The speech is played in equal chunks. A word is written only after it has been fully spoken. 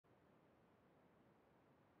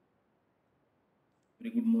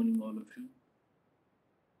Very good morning, all of you.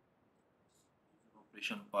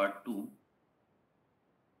 Operation part 2.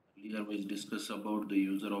 Earlier we discussed about the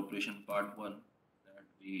user operation part 1, that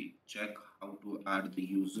we check how to add the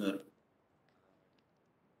user,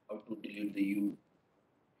 how to delete the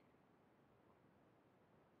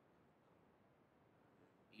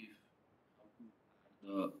if how to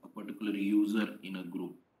add a particular user in a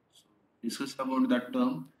group. So discuss about that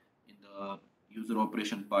term in the user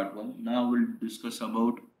operation part 1. Now we'll discuss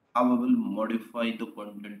about how we will modify the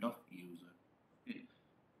content of user. Okay.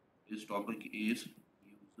 This topic is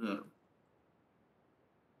user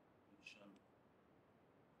operation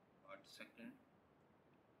part second,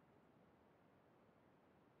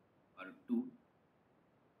 part 2,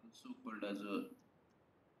 also called as a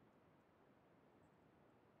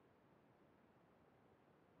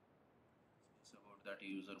it's about that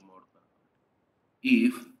user mode convert.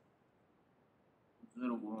 If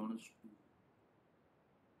user wants to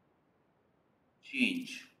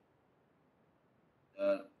change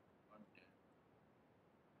the content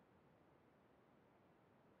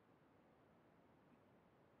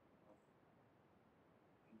of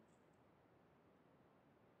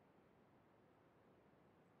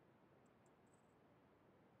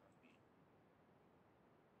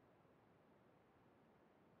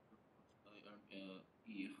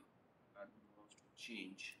if admin wants to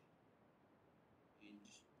change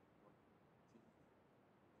what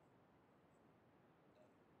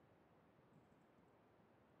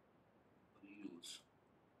people use.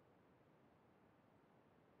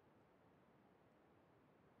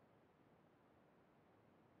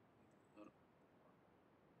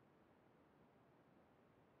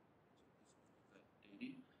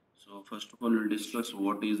 User So first of all, we'll discuss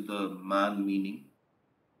what is the man meaning,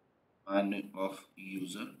 man of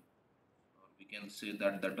user, or we can say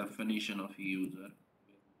that the definition of user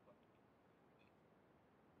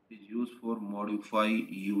is used for modify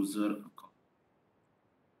user account.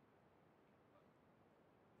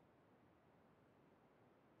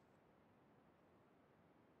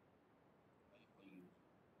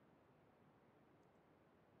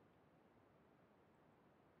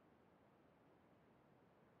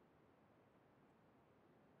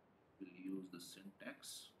 We'll use the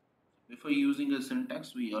syntax. Before using a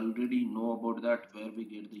syntax, we already know about that where we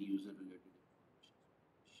get the user related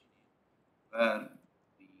information. Where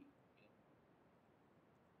we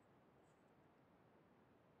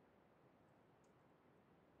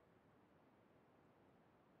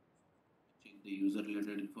check the user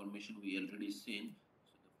related information we already seen.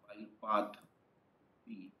 So the file path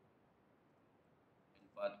be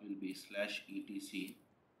will be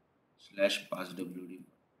 /etc/passwd.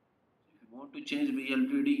 If you want to change, we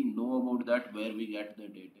already know about that where we get the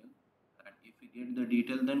detail. And if we get the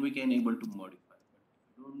detail, then we can able to modify. But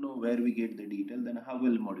if you don't know where we get the detail, then how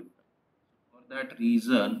will modify? For that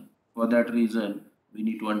reason, we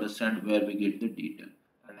need to understand where we get the detail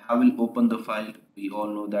and how we'll open the file. We all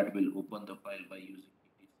know that we'll open the file by using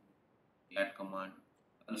cat command.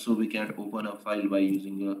 Also, we can open a file by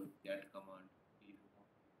using a cat command.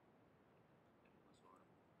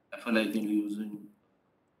 FL I can using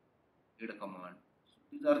read command. So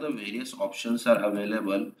these are the various options are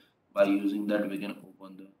available. By using that, we can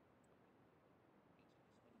open the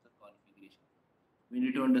configuration. We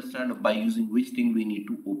need to understand by using which thing we need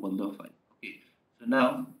to open the file. Okay, so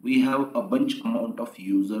now we have a bunch amount of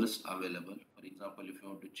users available. For example, if you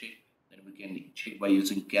want to check, then we can check by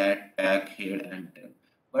using cat, tag, head, and tag.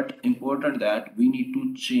 But important that we need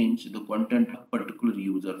to change the content of particular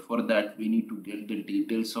user. For that, we need to get the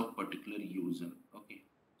details of particular user. Okay,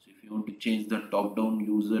 so if you want to change the top-down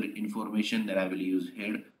user information, then I will use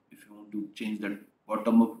head. If you want to change the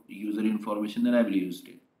bottom of user information, then I will use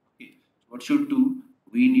tail. Okay, so what should do?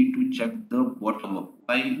 We need to check the bottom up.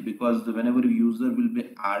 Why? Because whenever user will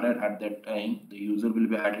be added at that time, the user will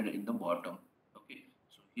be added in the bottom. Okay,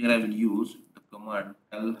 so here I will use the command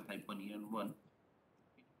l-en1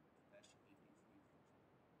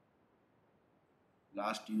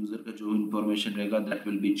 last user का जो information रहेगा that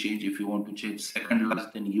will be changed. If you want to check second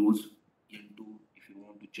last, then use n2. If you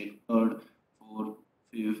want to check third, fourth,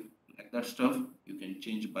 fifth, like that stuff, you can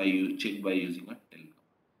change by check by using a tel.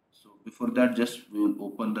 So before that, just we will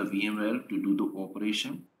open the VMware to do the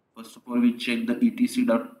operation. First of all, we check the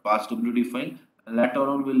etc.passwd file. And later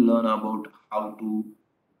on, we'll learn about how to do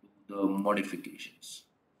the modifications.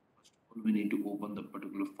 First of all, we need to open the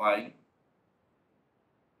particular file.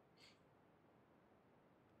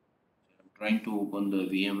 I'm trying to open the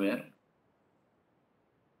VMware.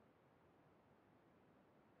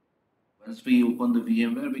 Once we open the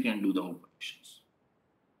VMware, we can do the operations.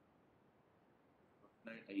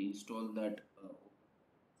 I install that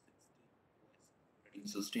operating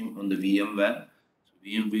system on the VMware. So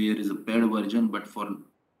VMware is a paid version, but for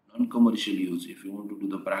non-commercial use, if you want to do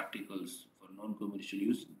the practicals for non-commercial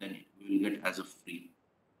use, then we will get as a free.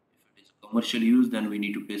 If it is commercial use, then we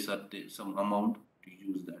need to pay some amount to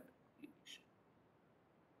use that application.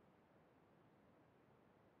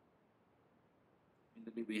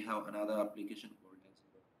 Similarly, we have another application called as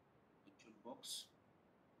VirtualBox.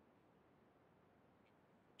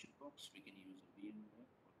 VirtualBox, we can use a VMware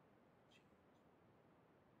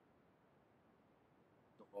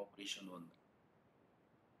for the operation on that.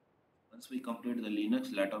 Once we complete the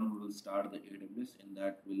Linux, later on we will start the AWS, and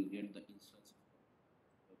that will get the instance of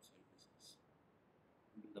web services.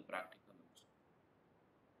 Do the practical also.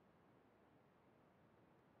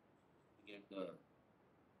 We get the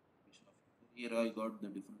definition of user. Here I got the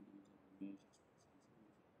different user roles.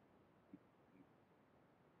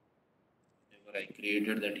 Whenever I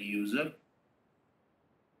created that user,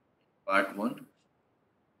 part 1,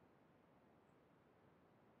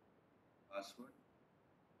 password,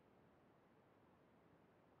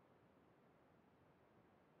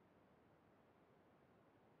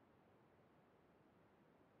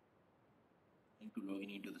 and to log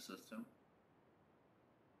into the system,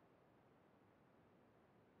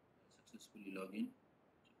 successfully log in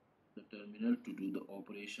the terminal to do the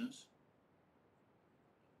operations.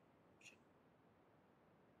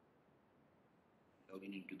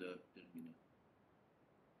 Login into the terminal.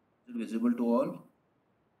 Is it visible to all?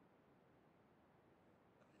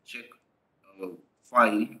 Check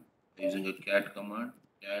file using a cat command,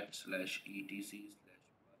 cat/etc/. We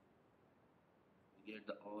get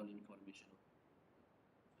the all information.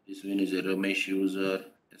 This one is a Ramesh user,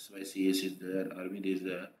 SYCS is there, Arvind is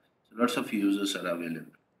there. So lots of users are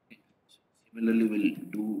available. Okay. So similarly, we'll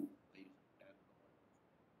do tab command.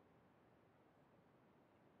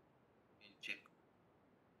 And check.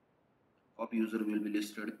 Top user will be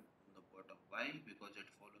listed on the bottom. Why? Because it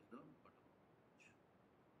follows the bottom.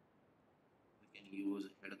 We can use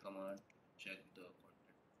head command to check the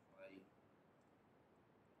content file.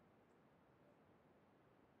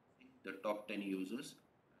 The top 10 users,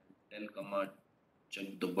 and tell command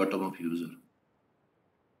check the bottom of user.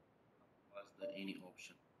 Pass the any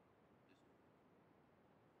option.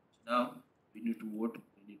 So now we need to what?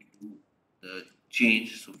 We need to do the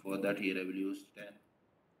change. So for that here I will use 10/etc/.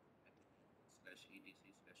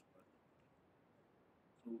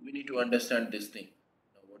 So we need to understand this thing.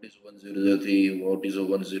 Now what is 1003? What is a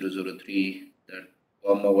 1003? That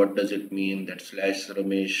comma, what does it mean? That slash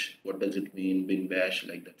Ramesh, what does it mean? Bin bash,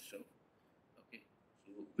 like that stuff. Okay.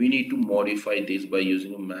 So we need to modify this by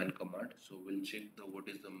using a man command. So we'll check the what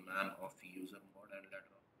is the man of user mode and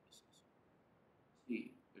later on discuss.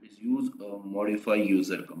 See, it is use a modify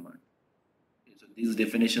user command. Okay, so these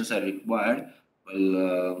definitions are required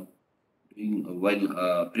while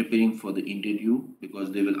preparing for the interview,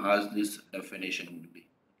 because they will ask this definition only.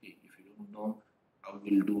 Okay, if you don't know how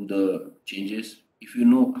we'll do the changes, if you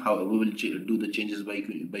know how we will do the changes by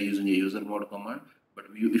using a user mode command, but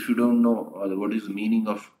if you don't know what is the meaning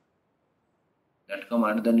of that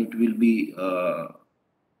command, then it will be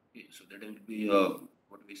okay, so that will be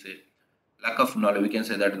what we say, lack of knowledge. We can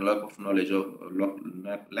say that lack of knowledge of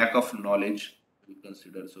lack of knowledge we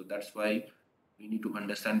consider. So that's why we need to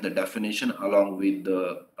understand the definition along with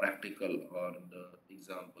the practical or the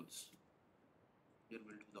examples. Here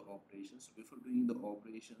we'll do the operations. Before doing the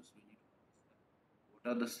operations, we need to understand what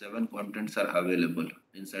are the 7 contents are available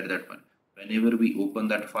inside that one. Whenever we open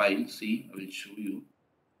that file, see, I will show you.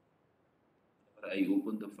 Whenever I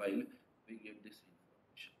open the file, we get this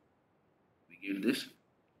information. We get this.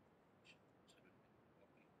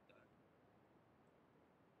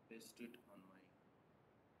 Paste it on my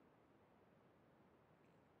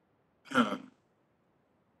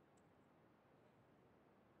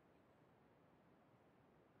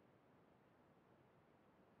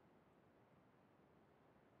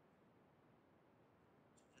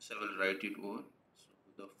so I will write it over. So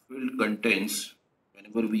the field contains,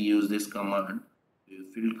 whenever we use this command, the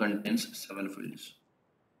field contains 7 fields.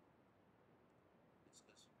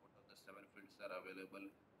 Discuss what are the 7 fields are available,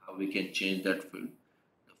 how we can change that field.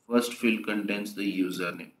 The first field contains the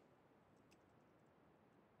username.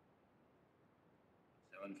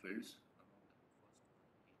 7 fields.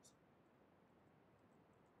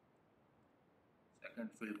 Second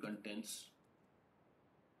field contains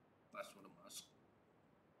password mask.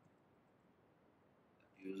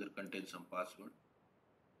 That user contains some password.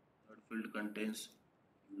 Third field contains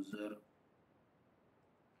user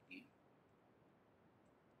ID.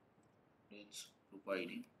 Contains group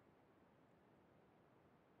ID.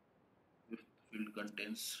 Fifth field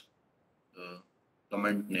contains the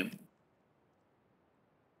comment name.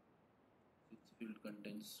 field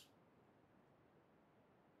contains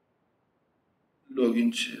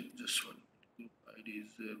login share. Just one. Group ID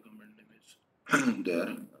is there. Command name is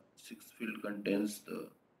there. Sixth field contains the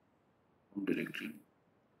home directory.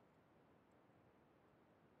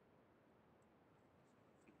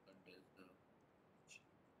 Field contains the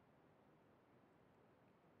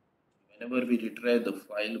whenever we retrieve the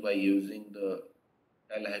file by using the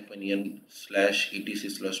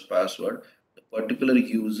l-n/etc/password, the particular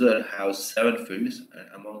user has seven fields, and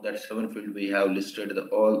among that seven fields we have listed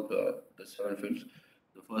all the seven fields.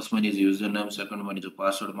 The first one is username, second one is a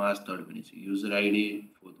password mask, third one is user ID,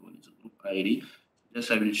 fourth one is a group ID.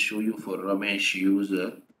 Just I will show you for Ramesh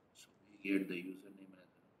user. So we get the username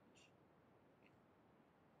as Ramesh.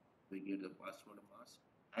 We get the password mask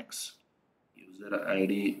X, user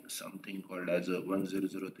ID something called as a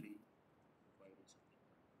 1003.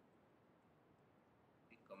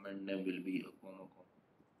 The command name will be a comma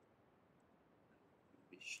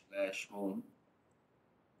slash home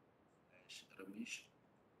slash Ramesh.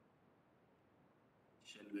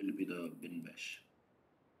 Shell will be the bin bash.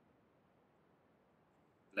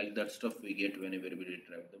 Like that stuff we get whenever we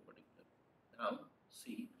retrieve the particular. Now,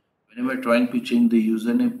 see, whenever trying to change the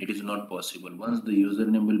username, it is not possible. Once the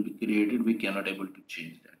username will be created, we cannot able to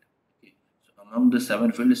change that. Okay. So among the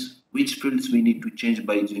seven fields, which fields we need to change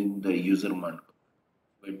by using the user command?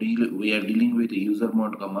 We are dealing with user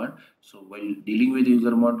mod command. So while dealing with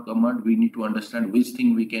user mod command, we need to understand which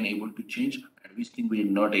thing we can able to change and which thing we are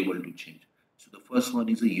not able to change. So the first one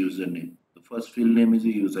is a username. The first field name is a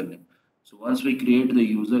username. So once we create the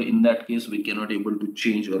user, in that case, we cannot able to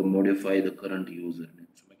change or modify the current username.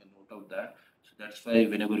 So make a note of that. So that's why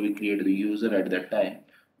whenever we create the user at that time,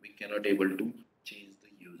 we cannot able to change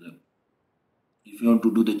the user. If you want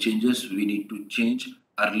to do the changes, we need to change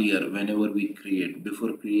earlier whenever we create.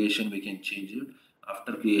 Before creation we can change it,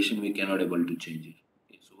 after creation we cannot able to change it.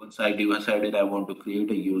 Okay, so once I decided I want to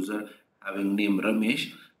create a user having name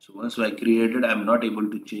Ramesh, so once I created, I'm not able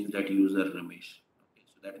to change that user Ramesh. Okay,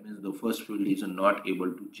 so that means the first field is not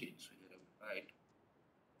able to change. So here I will write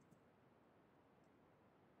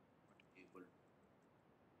not able to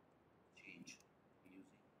change using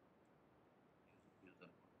user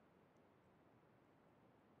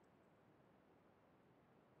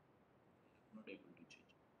not able to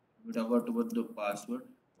change. We talk about the password.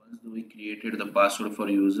 Once we created the password for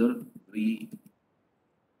user, we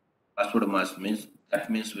password mask means that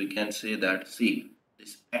means we can say that see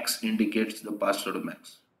this X indicates the password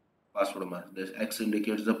max. Password mask. This X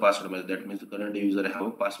indicates the password mask. That means the current user have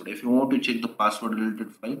a password. If you want to check the password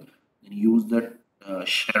related file, then use that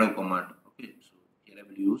shadow command. Okay, so here I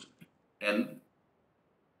will use tell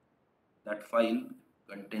that file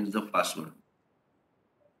contains the password.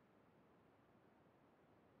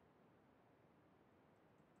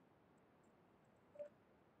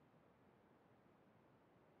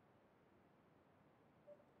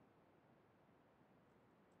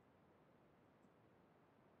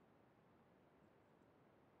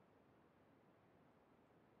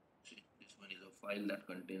 See, this one is a file that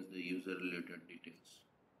contains the user related details.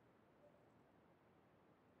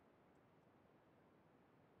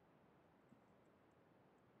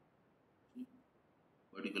 See,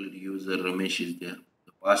 particular user Ramesh is there.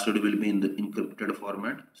 The password will be in the encrypted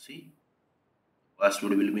format. See,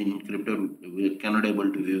 password will be encrypted. We cannot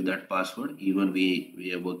able to view that password even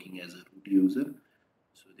we are working as a root user.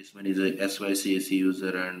 So this one is a SYCSC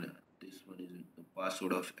user and this one is the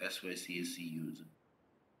password of SYCSC user.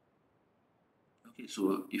 Okay,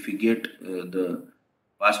 so if we get the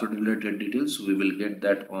password related details, we will get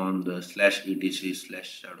that on the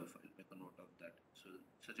 /etc/shadow file. Make a note of that. So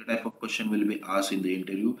such a type of question will be asked in the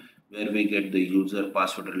interview where we get the user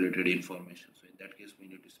password related information. So in that case, we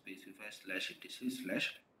need to specify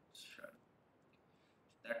 /etc/shadow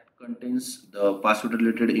that contains the password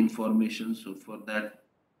related information. So for that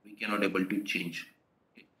we cannot able to change.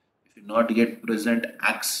 Okay. If you not get present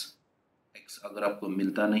x अगर आपको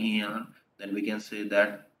मिलता नहीं है यहाँ, then we can say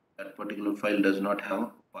that that particular file does not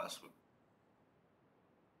have password.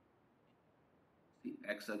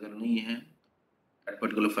 X अगर नहीं है, that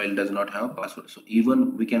particular file does not have password. So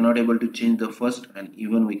even we cannot able to change the first and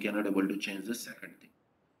even we cannot able to change the second thing.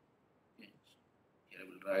 Okay. Here I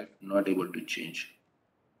will write not able to change.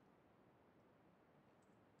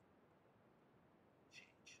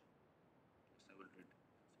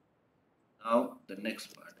 Now the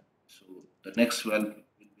next part. So the next one will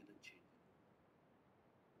be the change.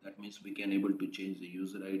 That means we can able to change the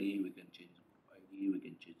user ID, we can change the group ID, we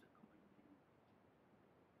can change the command name.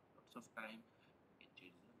 Lots of time we can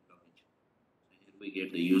change the login. So here we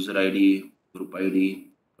get the user ID, group ID,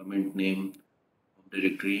 command name, home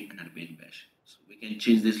directory, and bin bash. So we can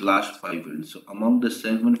change this last 5 fields. So among the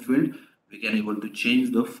 7 field, we can able to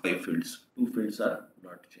change the 5 fields. 2 fields are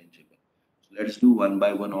not changeable. So let's do one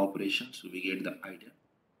by one operation so we get the idea.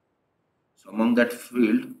 So among that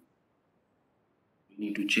field, we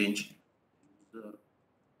need to change user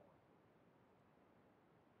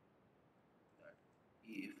that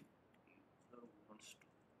if user wants to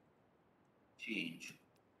change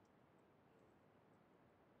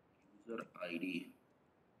user ID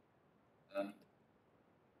and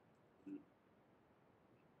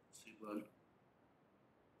possible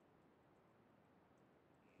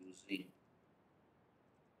using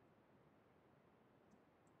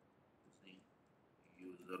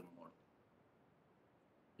user mode.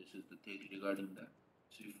 This is the thing regarding that.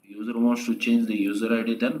 So if user wants to change the user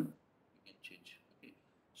ID, then we can change. Okay.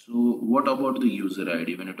 So what about the user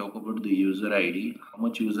ID? When I talk about the user ID, how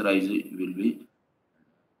much user ID will be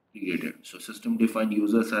created? So system defined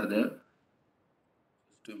users are there.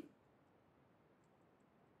 System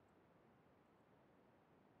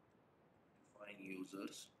defined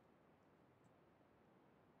users.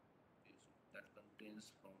 Okay, so that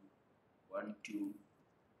contains from 1 to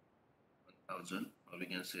 1000, or we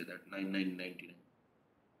can say that 9999.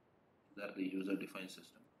 These are the user defined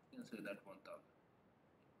system. We can say that 1000.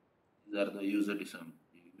 These are the user defined.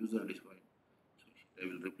 User defined. So I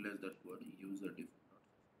will replace that word user defined.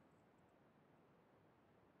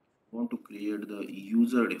 If you want to create the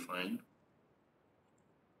user defined,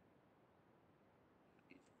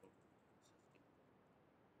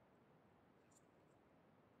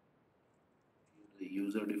 the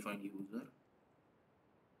user defined user,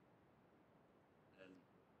 then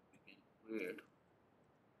we can create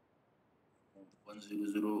from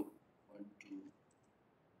 10012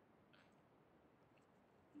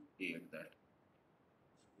 to create that.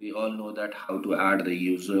 We all know that how to add the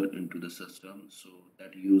user into the system. So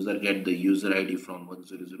that user get the user ID from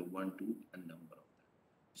 10012 and number of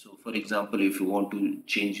that. So for example, if you want to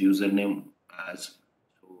change username as,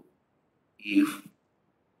 so if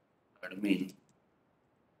admin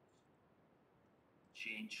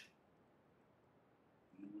change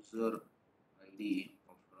user ID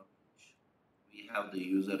of Ramesh, we have the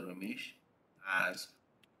user Ramesh as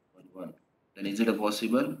 11. Then is it a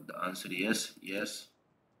possible? The answer is yes.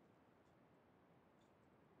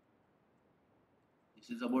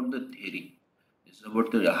 This is about the theory. This is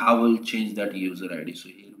about the how we'll change that user ID. So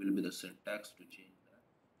here will be the syntax to change that.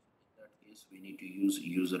 In that case, we need to use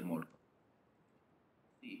user mode.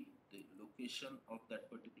 See the location of that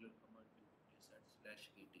particular command is at /etc.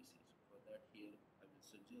 So for that here, I will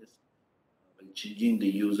suggest when changing the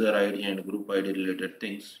user ID and group ID related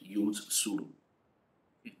things, use sudo.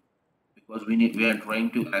 Okay. Because we are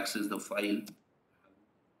trying to access the file.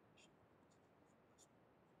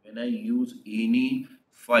 When I use any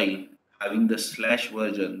file having the slash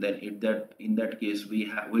version, then in that case we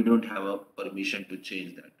don't have a permission to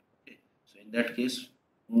change that. Okay. So in that case,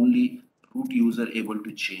 only root user able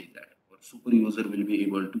to change that, or super user will be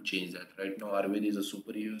able to change that. Right now, Arvind is a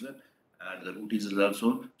super user, and the root is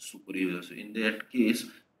also super user. So in that case,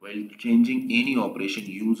 while changing any operation,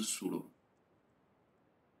 use sudo.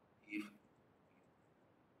 If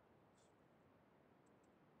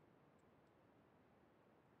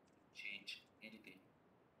change anything,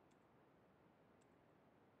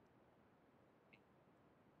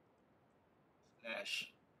 slash.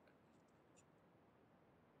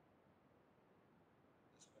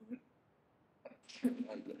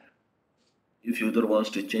 If user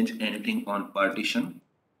wants to change anything on partition,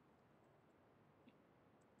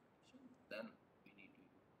 then we need to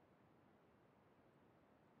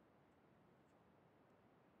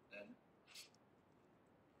then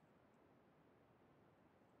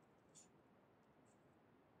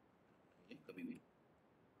कभी भी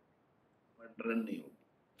but run नहीं होगी.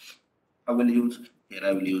 I will use here.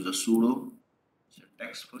 I will use a sudo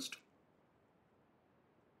syntax first.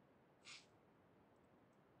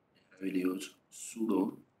 I will use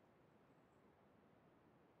sudo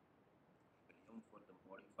for the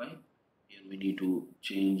modify. Here we need to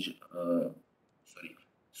change sorry,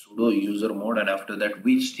 sudo user mode, and after that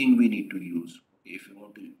which thing we need to use. Okay, if you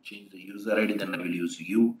want to change the user ID, then I will use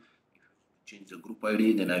U. If you want to change the group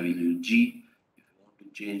ID, then I will use G. If you want to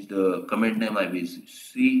change the command name, I will use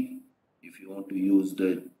C. If you want to use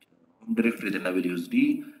the home directory, then I will use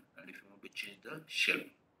D. And if you want to change the shell,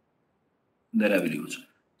 then I will use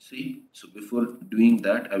C. So before doing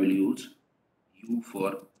that, I will use U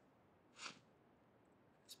for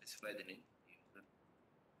specify the name. User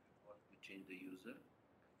want to change the user,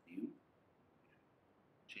 U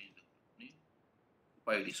change the group name,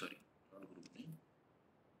 group ID, sorry, not group name.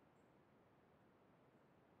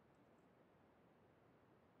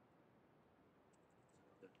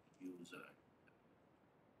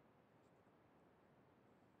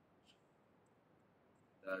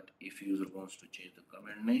 that if user wants to change the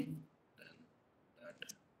command name, then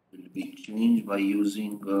that will be changed by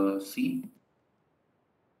using C.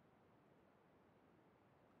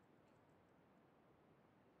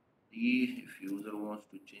 D, if user wants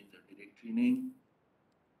to change the directory name,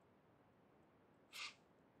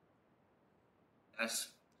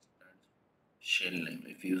 S stands shell name.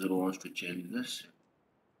 If user wants to change this,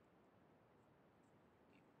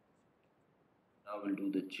 now we'll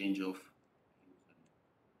do the change of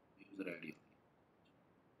user ID.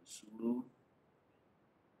 Sudo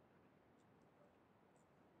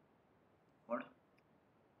what?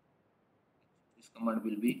 This command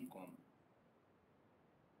will be com.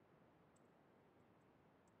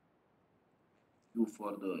 Q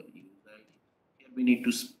for the user ID. Here we need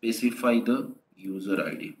to specify the user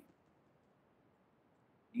ID.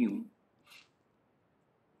 New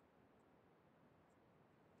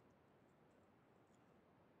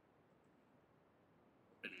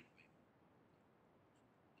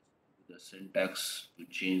the syntax to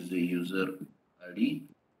change the user ID.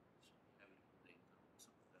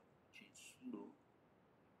 Change sudo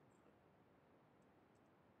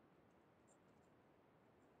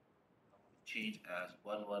change as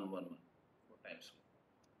 1111 4 times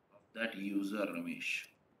of that user Ramesh.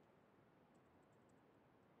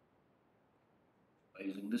 By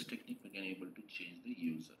using this technique, we can able to change the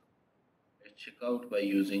user. Let's check out by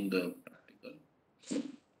using the practical.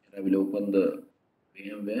 And I will open the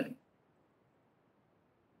VMware.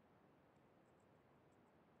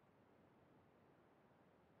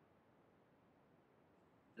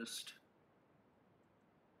 Just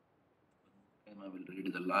and I will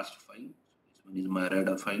read the last file. This one is my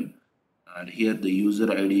radar file, and here the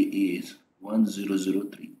user ID is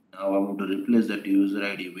 1003. Now I want to replace that user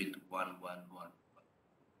ID with 111. What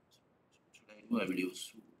should I do? I will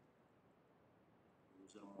use sudo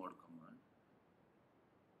user mod command.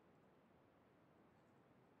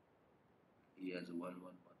 He has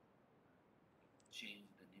 111. Change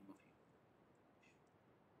the name of it.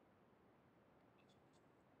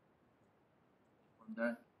 On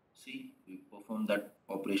that, see, we performed that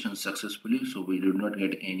operation successfully, so we did not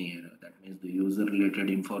get any error. That means the user related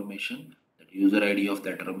information, that user ID of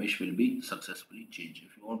that Ramesh will be successfully changed.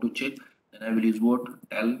 If you want to check, then I will use what?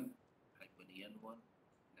 Tell -n1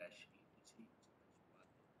 -etc.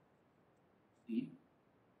 See,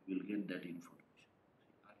 you will get that information.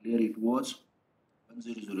 Earlier it was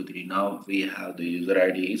 1003. Now we have the user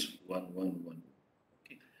ID is 111.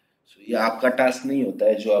 Okay. So ये आपका task नहीं होता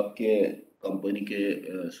है जो आपके company के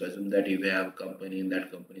so assume that if you have company in that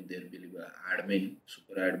company there will be admin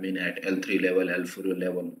super admin at L3 level L4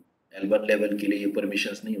 level L1 level के लिए ये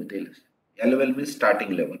permissions नहीं होते L1 means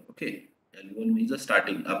starting level okay L1 means the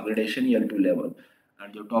starting upgradation L2 level and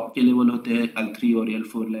जो top के level होते हैं L3 और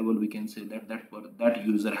L4 level we can say that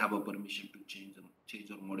user have a permission to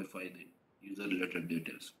change or modify the user related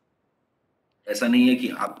details. ऐसा नहीं है कि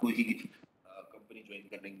आपको ही कंपनी ज्वाइन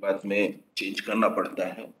करने के बाद में चेंज करना पड़ता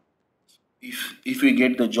है. If we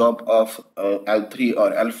get the job of L3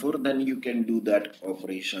 or L4, then you can do that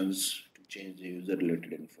operations to change the user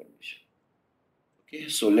related information. Okay,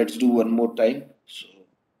 so let's do one more time. So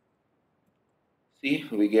see,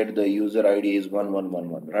 we get the user ID is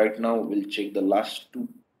 1111. Right now we'll check the last two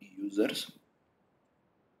users.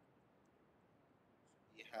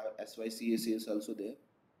 We have SYCAC is also there.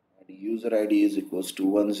 And user ID is equals to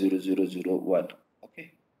 10001.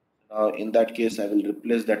 Okay. Now in that case, I will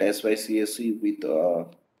replace that SYCAC with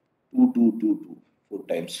 2222 4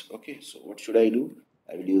 times. Okay. So what should I do?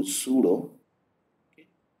 I will use sudo. Okay.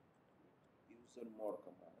 User mod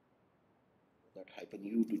command. That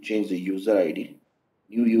 -u to change the user ID.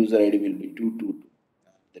 New user ID will be 222.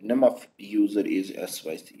 The name of user is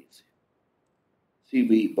SYCAC. See,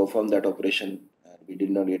 we performed that operation and we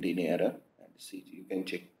did not get any error. And see, you can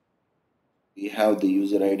check. We have the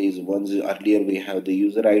user ID is earlier we have the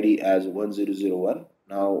user ID as 1001.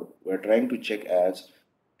 Now we're trying to check as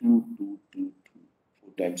 2222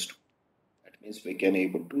 4 times 2. That means we can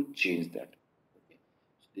able to change that. Okay.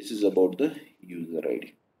 So this is about the user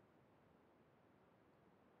ID.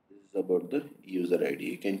 This is about the user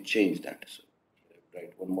ID. You can change that. So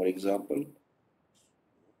write one more example.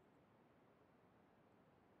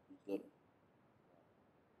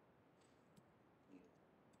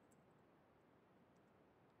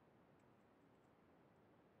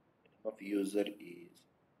 Of user is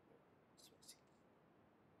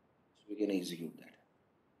so we can execute that.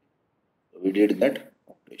 So we did that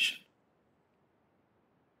operation.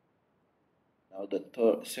 Now the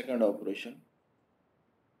second operation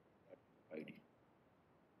ID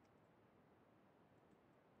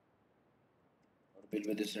or Build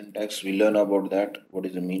with the syntax, we learn about that. What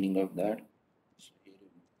is the meaning of that? So here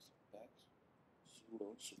is the syntax. Sudo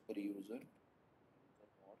super user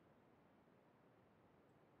mod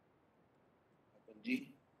g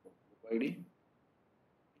group ID.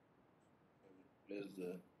 I will place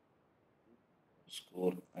the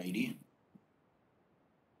score ID.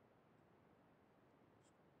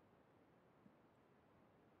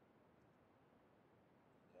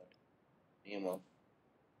 Name of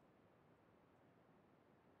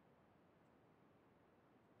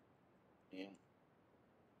name.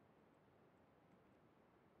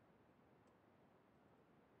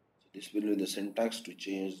 So this will be the syntax to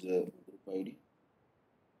change the group ID.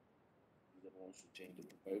 User wants to change the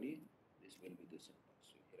group ID. This will be the syntax.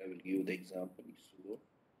 So here I will give the example. Sudo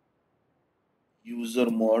user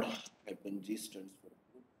mod -g stands for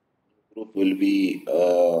group. Group will be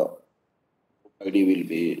ID will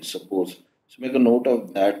be suppose. So make a note of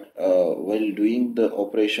that while doing the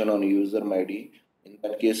operation on user ID. In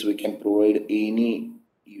that case, we can provide any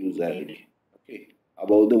user ID. Okay,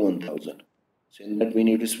 above the 1000. So in that we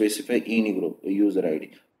need to specify any group user ID.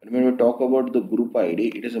 And when we talk about the group ID,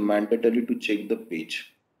 it is mandatory to check the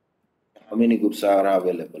page. How many groups are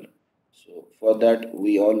available? So for that,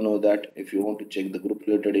 we all know that if you want to check the group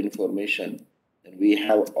related information, then we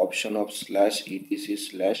have option of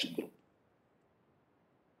 /etc/group.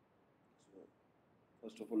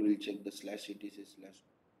 First of all, we'll check the /etc/.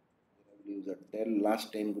 I will use a tell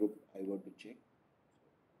last 10 group I want to check.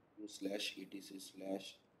 Use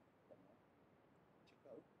 /etc/ check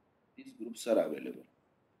out. These groups are available.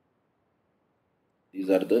 These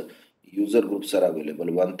are the user groups are available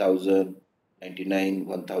 1099,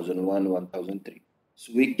 1001, 1003.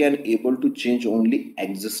 So we can able to change only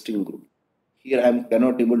existing group. Here I am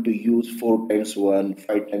cannot able to use 4 times 1,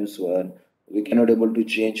 5 times 1. We cannot able to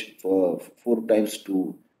change for 4 times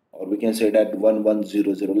 2, or we can say that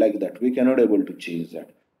 1100 like that. We cannot able to change that.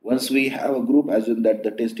 Once we have a group, assume that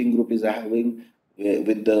the testing group is having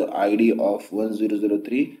with the ID of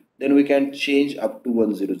 1003, then we can change up to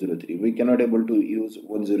 1003. We cannot able to use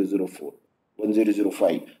 1004,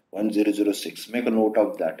 1005, 1006. Make a note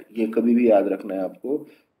of that. ये कभी भी याद रखना है आपको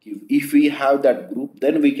कि if we have that group,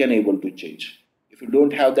 then we can able to change. If you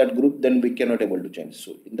don't have that group, then we cannot able to change.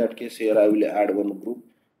 So in that case, here I will add one group.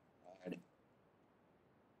 Add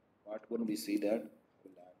part one. We see that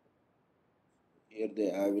here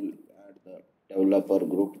I will add the developer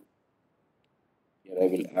group. Here I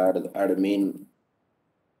will add the admin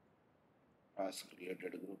task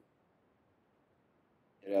related group.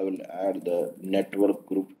 Here I will add the network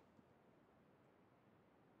group.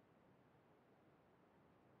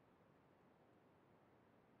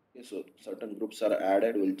 Okay, so certain groups are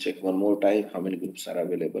added. We'll check one more time how many groups are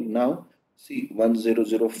available. Now see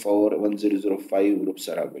 1004, 1005 groups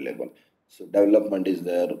are available. So development is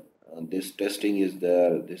there, this testing is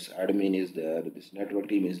there, this admin is there, this network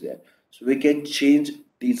team is there. So we can change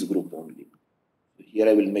these group only. So here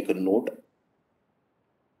I will make a note.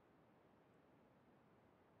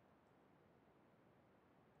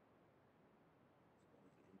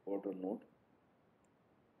 Important note.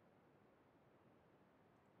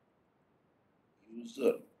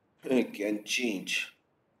 User can change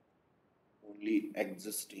only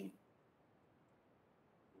existing.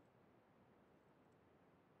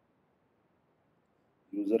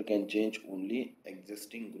 User can change only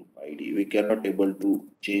existing group ID. We cannot able to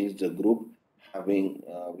change the group having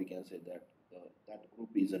we can say that that group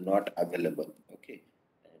is not available. Okay,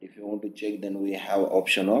 and if you want to check, then we have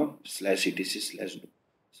option of /etc/group.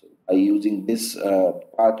 So by using this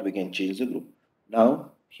path, we can change the group.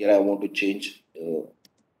 Now here I want to change the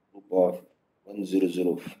group of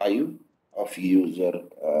 1005 of user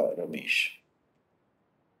Ramesh.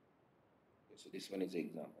 So this one is the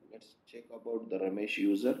example. Let's check about the Ramesh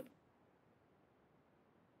user.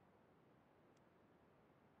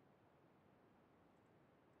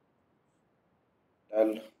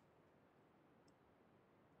 Tell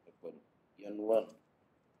n1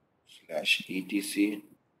 /etc.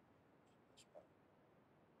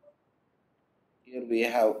 Here we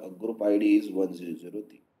have a group ID is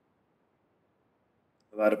 1003.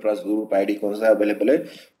 हमारे पास group ID कौन सा available है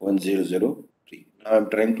 1003. Now I am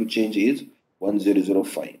trying to change is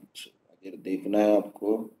 1005. सो अगर देखना है आपको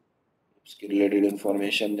उसके related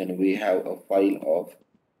information, then we have a file of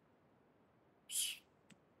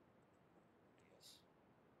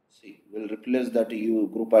see we'll replace that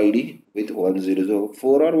group ID with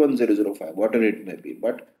 1004 or 1005 whatever it may be,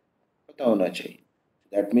 but पता होना चाहिए.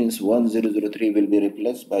 That means 1003 will be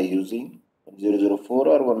replaced by using 1004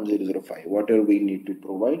 or 1005. Whatever we need to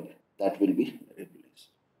provide, that will be replaced.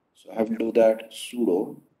 So I have to do that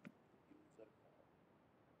sudo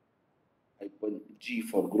like G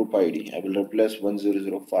for group ID. I will replace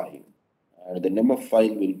 1005 and the name of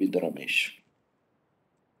file will be the Ramesh.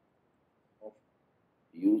 Of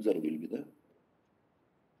user will be the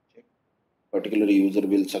check. Particular user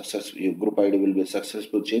will group ID will be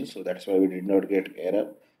successful change. So that's why we did not get error.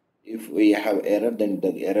 If we have error, then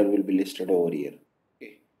the error will be listed over here.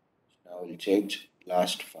 Okay. Now we'll change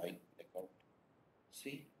last file account.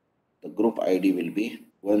 See, the group ID will be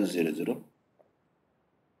 100.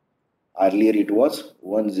 Earlier it was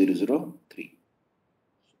 1003.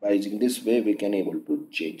 By using this way, we can able to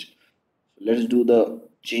change. So let's do the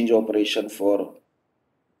change operation for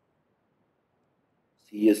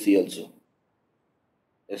CSC also.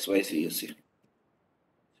 SYCSC.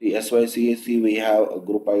 See, SYCSC we have a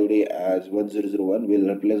group ID as 1001. We'll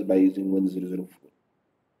replace by using 1004.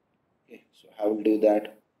 Okay, so how we'll do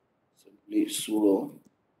that? Simply sudo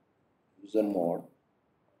user mod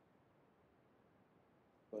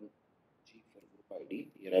G for group ID.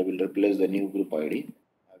 Here I will replace the new group ID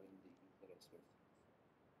having the user as well.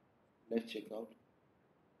 Let's check out.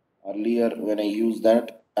 Earlier, when I use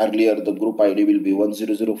that, earlier the group ID will be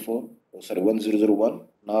 1004, oh, sorry, 1001.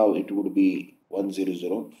 Now it would be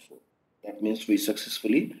 1004. That means we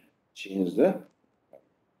successfully changed the.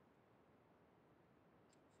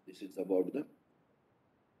 This is about the.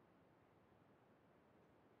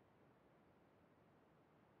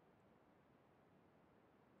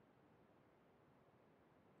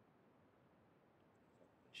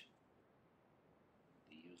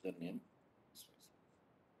 The username.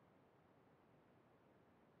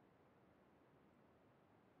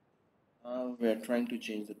 We are trying to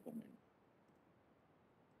change the comment.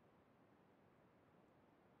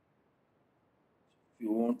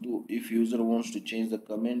 If user wants to change the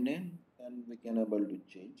command name, then we can able to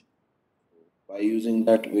change. By using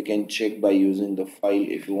that, we can check by using the file.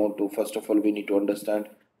 If you want to, first of all, we need to understand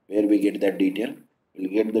where we get that detail.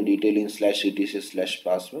 We'll get the detail in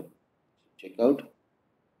 /etc/password. Check out.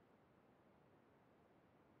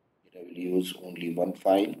 Here I will use only one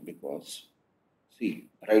file because see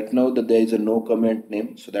right now that there is a no comment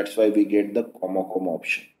name, so that's why we get the comma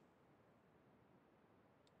option.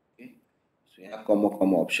 Okay, so यहाँ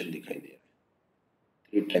comma option दिखाई दे रहा है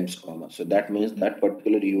 3 times comma. So that means that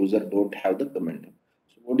particular user don't have the comment name.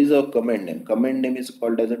 So what is our comment name? Comment name is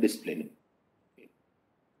called as a display name. Okay.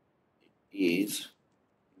 It is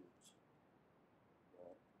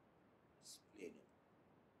display name.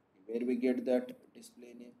 Where we get that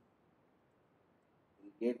display name? We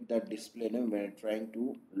get that display name when trying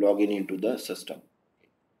to log in into the system.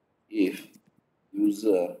 If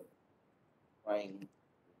user trying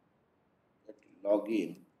to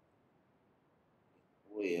login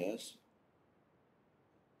OS,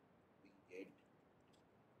 we get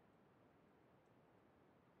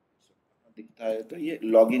दिखता है तो ये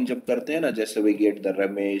login जब करते हैं ना जैसे we get the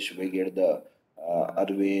Ramesh we get the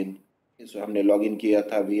Arvind सो हमने लॉगिन किया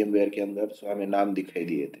था VMware के अंदर सो हमें नाम दिखाई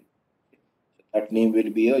दिए थे that name will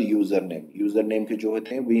be a user name के जो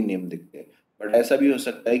होते हैं वही नेम दिखते हैं बट ऐसा भी हो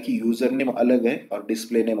सकता है कि यूजर नेम अलग है और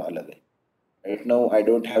डिस्प्ले नेम अलग है right now I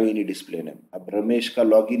don't have any display name अब रमेश का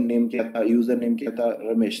लॉगिन नेम क्या था यूजर नेम क्या था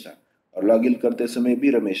रमेश था और लॉगिन करते समय भी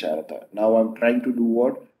रमेश आ रहा था now I am trying to do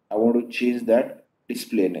what I want to change that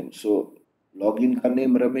display name so login का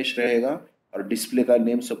नेम रमेश रहेगा और डिस्प्ले का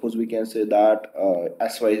name suppose we can say that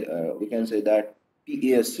SY we can say that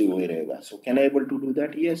PASC वही रहेगा so can I able to do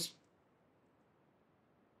that yes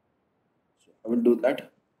so I will do that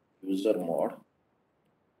user mod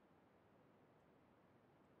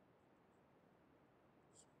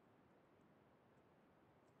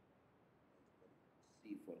C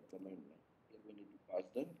for command line here we need to pass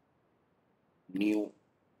the new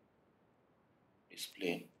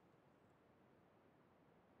display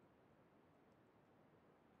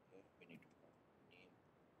we need to pass name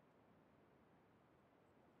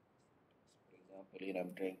for example here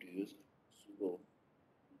I'm trying to use sudo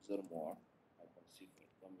user mod C for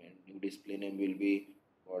command new display name will be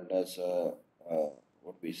called as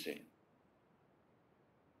what we say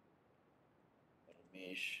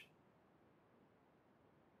Ramesh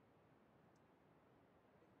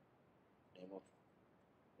name of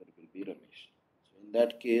there will be Ramesh so in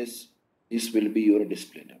that case this will be your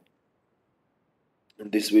display name and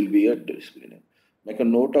this will be a display name make a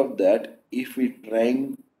note of that if you're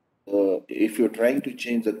trying to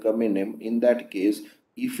change the command name in that case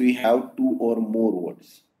if we have two or more words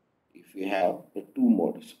if we have the two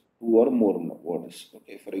or more words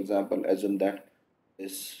okay for example assume that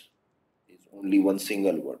this is only one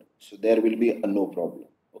single word so there will be a no problem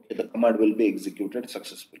okay the command will be executed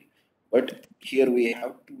successfully but here we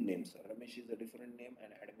have two names Ramesh is a different name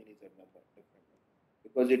and admin is another different name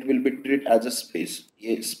because it will be treated as a space.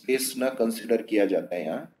 ये space ना consider किया जाता है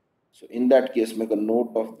यहाँ. So in that case, make a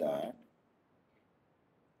note of that.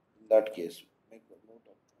 In that case, make a note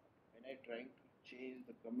of that. When I trying to change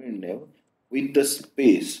the command name with the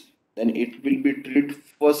space, then it will be treated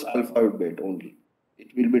first alphabet only.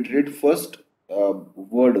 It will be treated first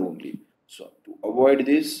word only. So to avoid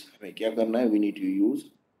this, हमें क्या करना है? We need to use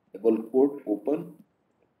double quote open.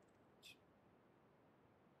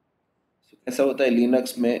 So ऐसा होता है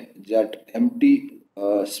Linux में that empty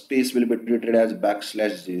space will be treated as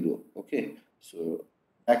 \0. Okay, so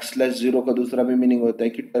 \0 का दूसरा भी मीनिंग होता है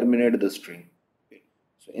कि terminate the string. Okay.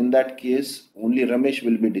 So in that case only Ramesh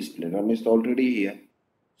will be displayed. Ramesh तो already here.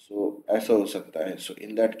 So ऐसा हो सकता है. So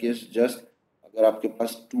in that case just अगर आपके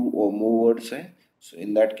पास 2 or more words है, so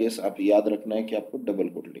in that case आप याद रखना है कि आपको डबल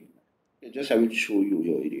कोट लिखना है. Okay, just I will show you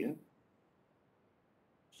your area.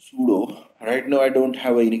 Sudo. Right now I don't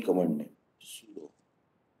have any command name. Sudo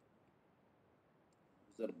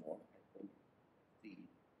user mod. See,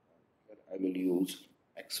 here I will use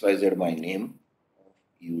XYZ my name of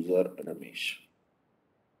user Ramesh.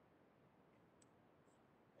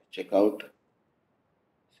 Check out.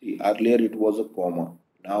 See, earlier it was a comma.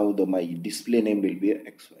 Now the my display name will be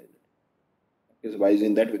XYZ. Okay, so by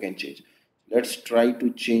using that we can change. Let's try to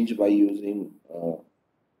change by using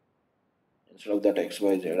instead of that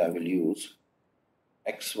XYZ I will use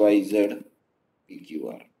XYZ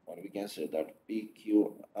PQR, or we can say that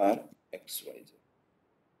PQR XYZ.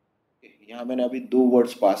 यहाँ मैंने अभी दो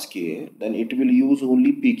words पास किए, then it will use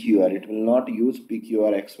only PQR. It will not use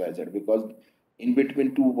PQR XYZ because in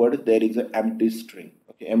between two words there is an empty string.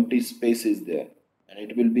 Okay, empty space is there, and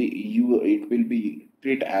it will be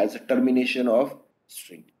treated as a termination of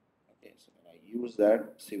string. Okay, so when I use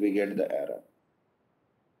that, see we get the error.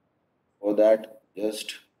 For that,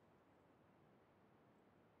 just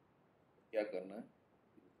क्या करना है?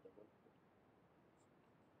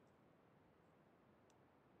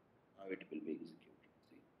 Now it will be executed.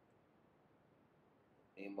 See,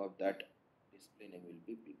 name of that display name will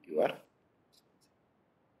be PQR.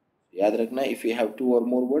 याद रखना, if you have 2 or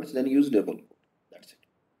more words then use double quote. That's it.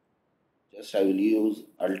 Just I will use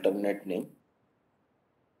alternate name.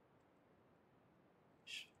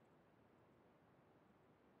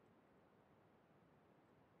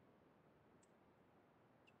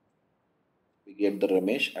 We get the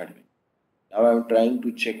Ramesh admin. Now I am trying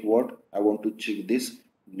to check what I want to check this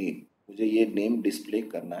name. मुझे ये name display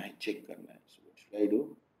करना है, check करना है. So what should I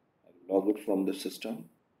do? I will log it from the system.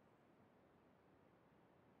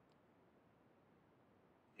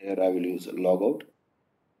 Here I will use logout.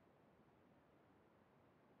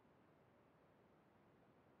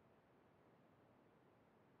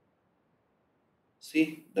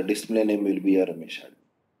 See, the display name will be a Ramesh admin.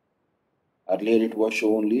 Earlier it was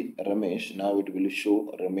show only Ramesh, now it will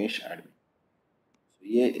show Ramesh admin. So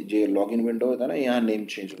ये जो login window होता है ना, यहाँ name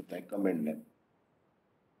change होता है, command name.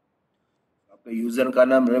 आपका user का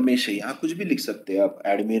नाम रमेश है, यहाँ कुछ भी लिख सकते हैं आप,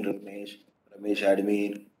 admin Ramesh, Ramesh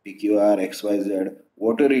admin, PQR XYZ,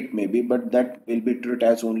 whatever it may be, but that will be treated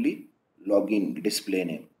as only login display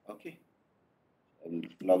name. Okay, I will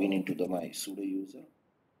log in into the my sudo user.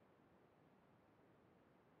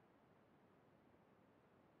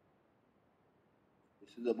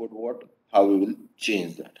 This is about what, how we will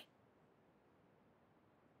change that.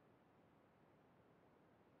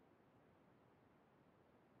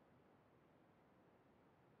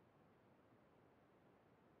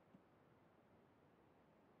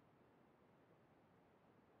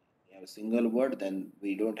 You have a single word, then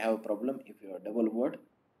we don't have a problem. If you have a double word,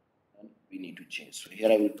 then we need to change. So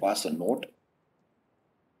here I will pass a note.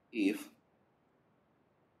 If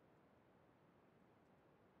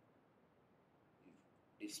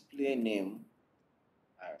display name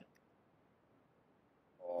add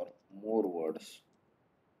or more words,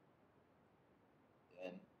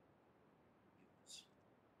 then use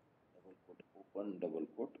double quote open double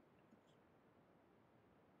quote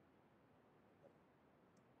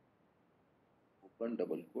open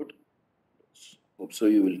double quote close. Hope so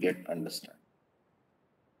you will get understand.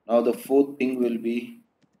 Now the fourth thing will be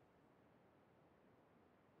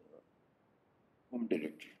home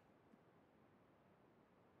directory.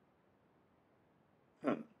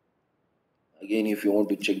 Again, if you want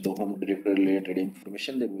to check the home directory related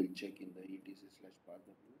information, then we'll check in the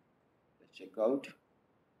etc/pathw. Let's check out.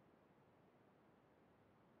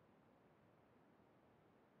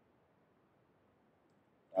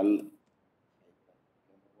 I'll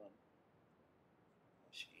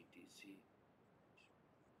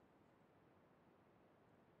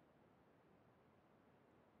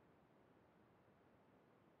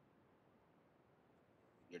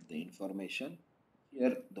get the information.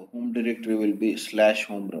 Here the home directory will be slash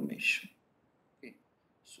home Ramesh. Okay,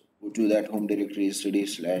 so go to that home directory cd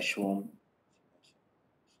slash home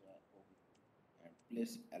and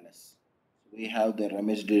place ls. So we have the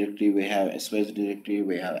Ramesh directory, we have SYS directory,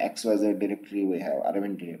 we have XYZ directory, we have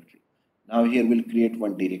Aravind directory. Now here we'll create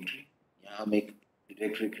one directory. यहाँ हम एक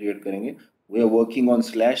directory create करेंगे. We are working on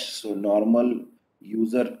slash, so normal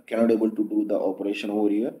user cannot able to do the operation over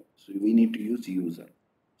here. So we need to use user,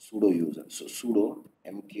 sudo user. So sudo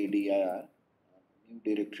mkdir new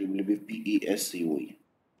directory will be PESCOE.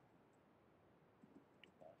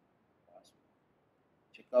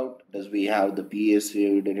 Check out, does we have the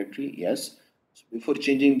PESCOE directory? Yes. So before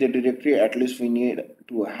changing the directory, at least we need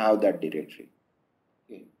to have that directory.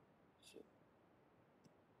 Okay. So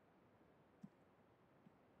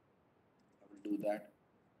I will do that.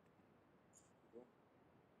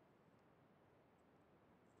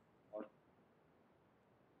 Or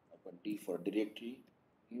open D for directory,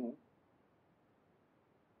 new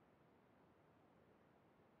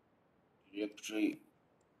directory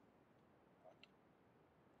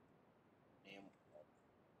name.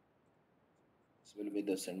 This will be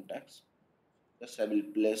the syntax. Just I will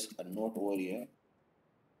place a note over here.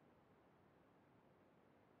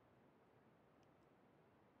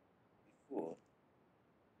 Before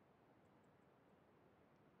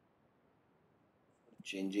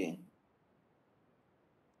changing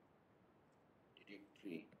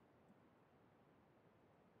directory,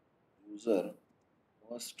 user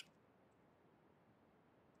must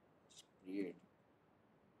create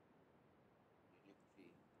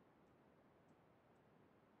directory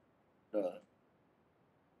folder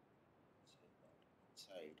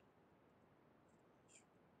inside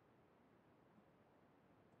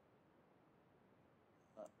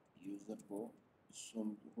user को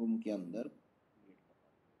home के अंदर create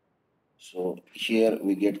करना. So here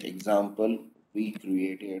we get example, we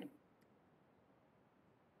created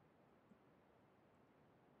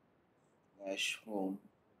slash home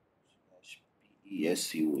slash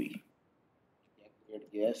PESCOE. क्या create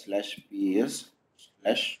किया है slash PES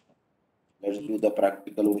slash. Let's do the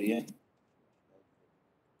practical over here.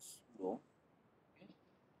 Sudo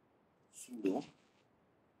sudo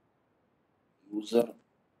user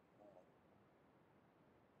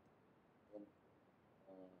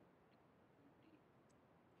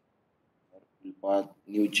path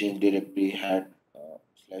new change directory had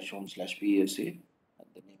slash home slash PSA and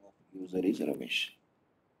the name of user is Ramesh.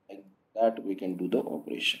 Like that we can do the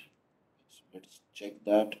operation. So let's check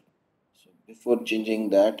that. So before changing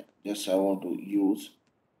that, just I want to use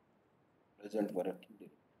present variable.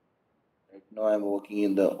 Right now I'm working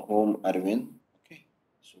in the home Arvind. Okay.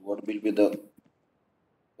 So what will be the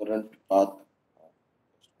current path?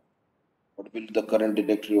 What will be the current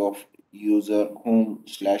directory of user home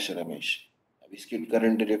slash Ramesh? We skip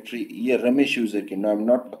current directory. Here Ramesh user के. Now I'm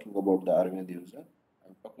not talking about the Arvind user.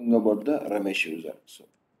 I'm talking about the Ramesh user. So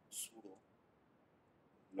sudo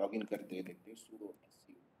login करते हैं देखते हैं sudo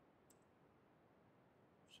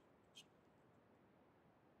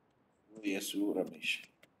su Ramesh.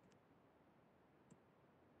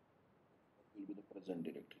 What will be the present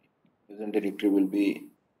directory? Present directory will be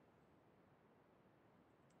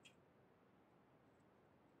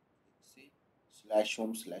slash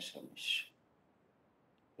home slash Ramesh.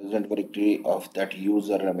 Present directory of that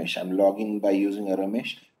user Ramesh. I'm logging by using a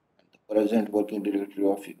Ramesh. And the present working directory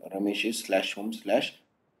of Ramesh is slash home slash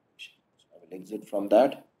Ramesh. So I will exit from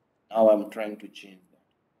that. Now I'm trying to change that.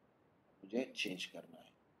 मुझे change करना है.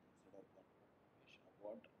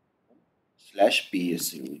 Slash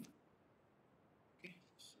PSU. Okay.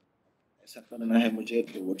 ऐसा करना है मुझे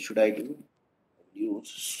तो what should I do? I will use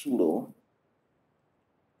sudo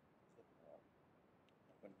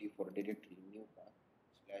for directory new path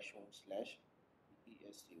slash home slash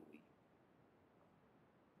PSUV.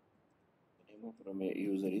 The name of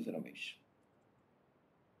user is Ramesh.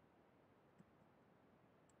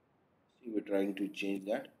 See, we're trying to change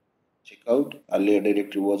that. Check out, earlier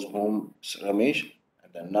directory was home Ramesh,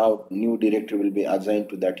 and then now new directory will be assigned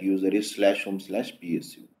to that user is slash home slash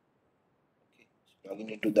PSU. Okay, so logging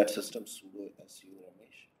into that system sudo su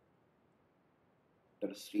Ramesh.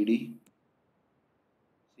 Enter cd.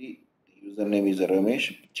 See, the username is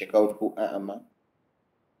Ramesh. Check out who am I.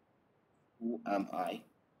 Who am I?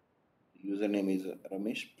 The username is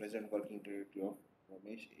Ramesh. Present working directory of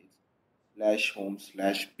Ramesh is slash home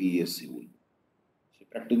slash PSU. So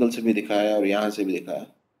practical से भी दिखाया और यहाँ से भी दिखाया.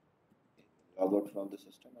 Log out from the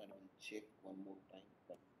system and I'll check one more time.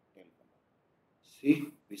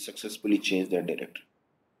 See, we successfully changed that directory.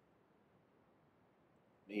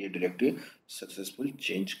 ये directory successful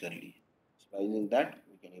change कर ली. So by using that,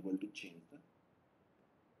 we can able to change the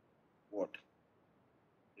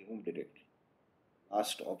Remove directory.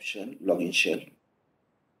 Last option, login shell.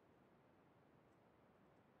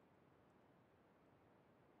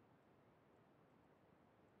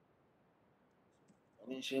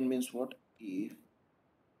 Login shell means what? If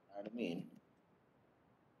admin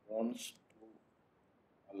wants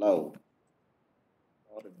to allow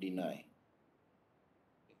or deny.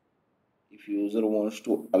 If user wants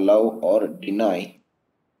to allow or deny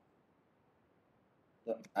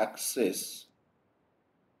the access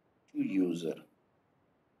to user,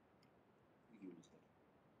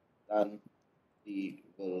 then we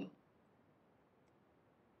will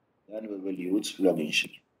use login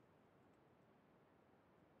shell.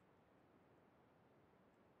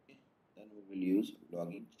 Then we will use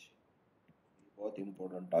login shell. बहुत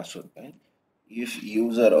important task होता है. If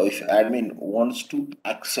user or if admin wants to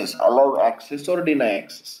access, allow access or deny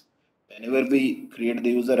access, whenever we create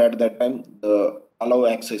the user at that time, the allow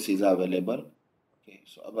access is available. Okay,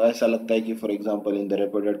 so अब ऐसा लगता है कि for example in the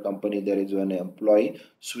reported company there is an employee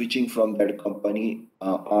switching from that company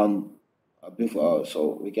on before,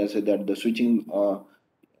 so we can say that the switching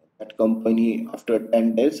that company after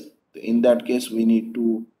 10 days. In that case we need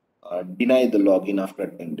to deny the login after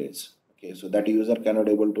 10 days. Okay, so that user cannot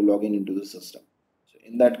able to log in into the system. So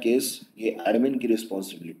in that case ये admin की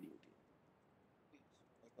responsibility होती है.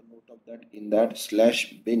 Make a note of that. In that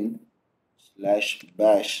slash bin slash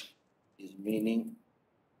bash is meaning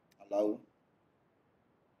allow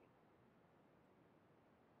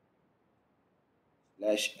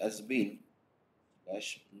slash sbin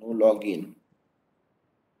slash no login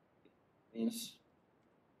means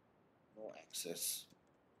no access.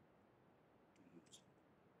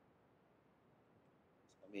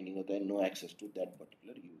 Meaning होता है no access to that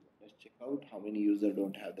particular user. Let's check out how many users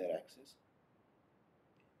don't have their access.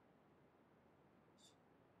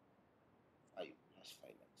 5 plus 5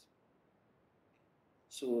 access.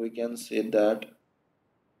 So we can say that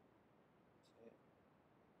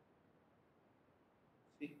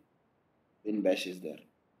see bin bash is there.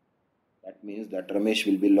 That means that Ramesh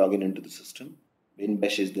will be logging into the system. Bin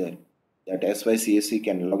bash is there. That SYCSC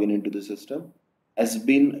can log in into the system. Has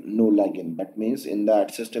been no login. That means in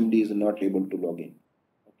that system D is not able to log in.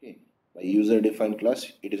 Okay. By user defined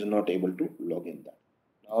class, it is not able to log in that.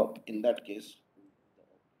 Now in that case,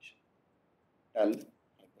 tell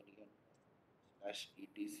slash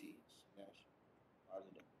etc slash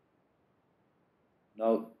RW.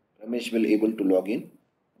 Now Ramesh will able to log in.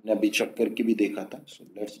 मैंने अभी check करके भी देखा था. So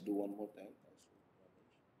let's do one more time.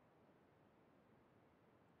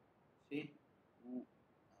 See who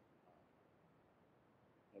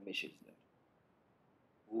Ramesh is there.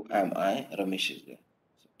 Who am I? Ramesh is there.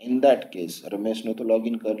 So in that case, Ramesh ने तो log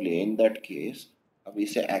in कर लिया. In that case, अब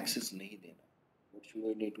इसे access नहीं देना. What should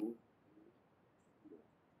I need to?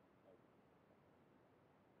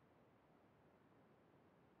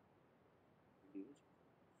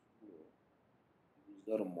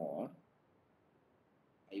 User mod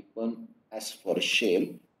hyphen s for shell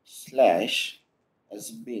slash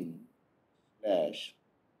has been slash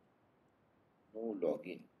no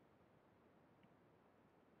login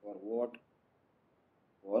for what?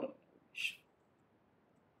 For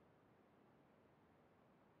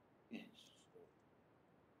yes.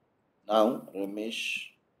 Now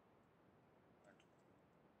Ramesh,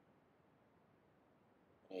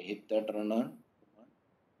 I hit that runner command,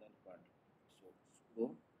 then run. So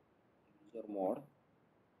sudo user mod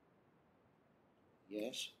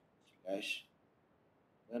yes slash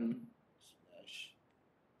run slash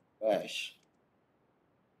bash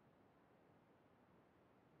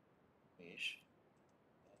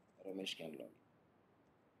Ramesh can log in.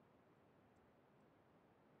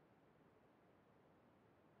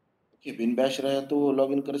 Okay, bin bash रहा तो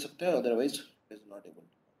log in कर सकते हैं, otherwise it is not able to.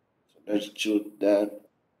 So let's choose that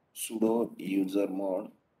sudo user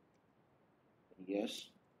mod yes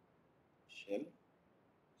shell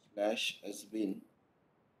slash sbin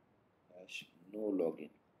slash no login.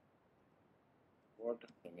 What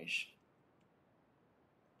Ramesh?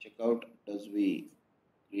 Check out, does we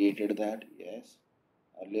created that? Yes.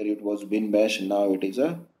 Earlier it was bin bash, now it is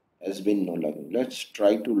a has been no login. Let's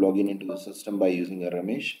try to log in into the system by using a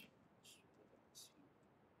Ramesh.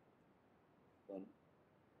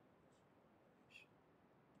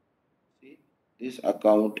 See, this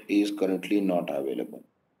account is currently not available.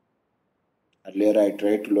 Earlier I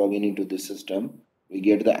tried to log in into the system, we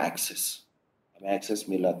get the access. Access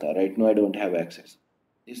मिला था. Right now I don't have access.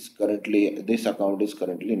 This account is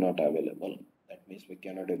currently not available. That means we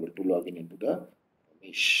cannot able to log in into the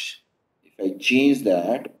Ramesh. If I change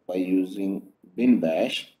that by using bin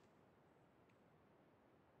bash,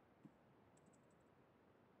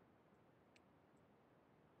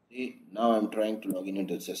 See, now I'm trying to log in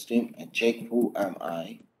into the system and check who am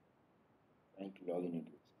I trying to log in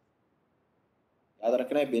into. याद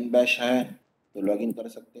रखना है bin bash है तो log in कर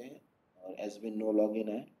सकते हैं और as been no log in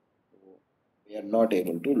है तो we are not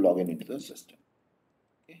able to log in into the system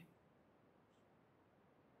okay this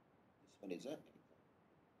one is a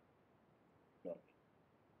login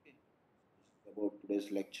okay this is about today's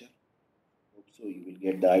lecture hope so you will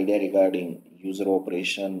get the idea regarding user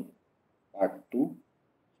operation part 2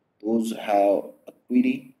 those have a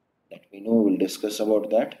query that we know we'll discuss about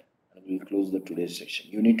that and we'll close the today's session.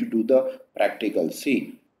 You need to do the practical.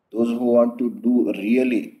 See, those who want to do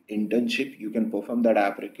really internship, you can perform that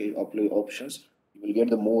application options. You will get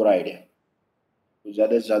the more idea. तो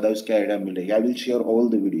ज़्यादा से ज़्यादा इसका idea मिलेगा. I will share all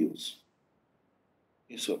the videos.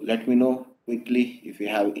 Okay, so let me know quickly if you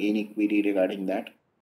have any query regarding that.